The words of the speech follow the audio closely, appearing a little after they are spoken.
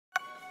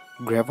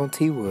Granville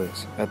T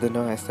Woods, other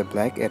known as the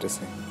Black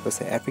Edison, was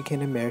an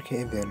African-American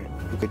inventor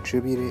who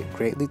contributed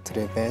greatly to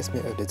the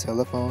advancement of the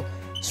telephone,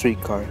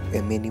 streetcar,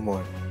 and many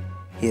more.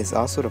 He is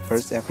also the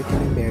first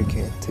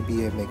African-American to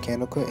be a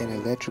mechanical and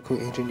electrical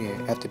engineer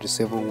after the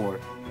Civil War.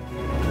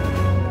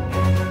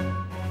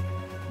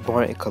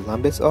 Born in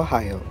Columbus,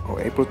 Ohio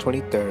on April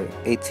 23,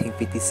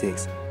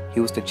 1856, he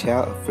was the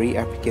child of free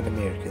African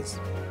Americans.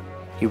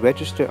 He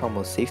registered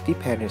almost 60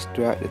 patents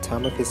throughout the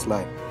time of his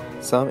life.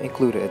 Some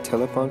included a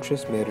telephone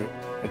transmitter,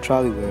 a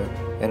trolley wheel,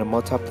 and a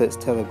multiplex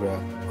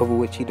telegraph, over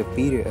which he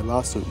defeated a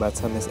lawsuit by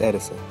Thomas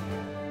Edison.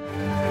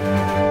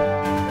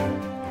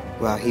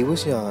 While he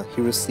was young,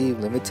 he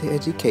received limited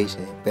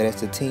education, but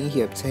as a teen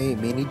he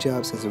obtained many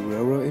jobs as a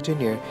railroad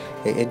engineer,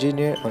 an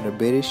engineer on a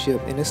British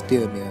ship in a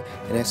steel mill,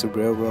 and as a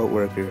railroad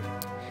worker.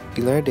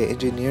 He learned that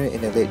engineering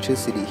and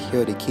electricity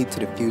held the key to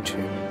the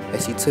future,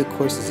 as he took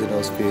courses in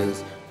those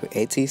fields from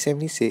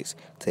 1876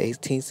 to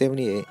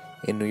 1878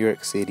 in New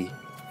York City.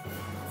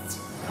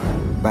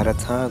 By the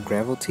time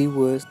Granville T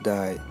Woods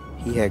died,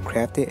 he had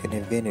crafted and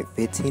invented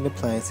 15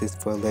 appliances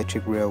for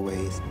electric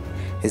railways.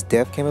 His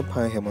death came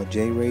upon him on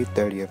January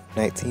 30,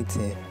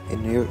 1910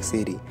 in New York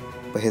City,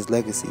 but his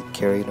legacy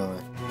carried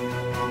on.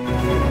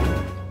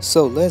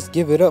 So let's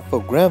give it up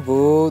for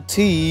Granville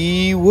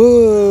T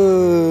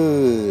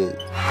Woods!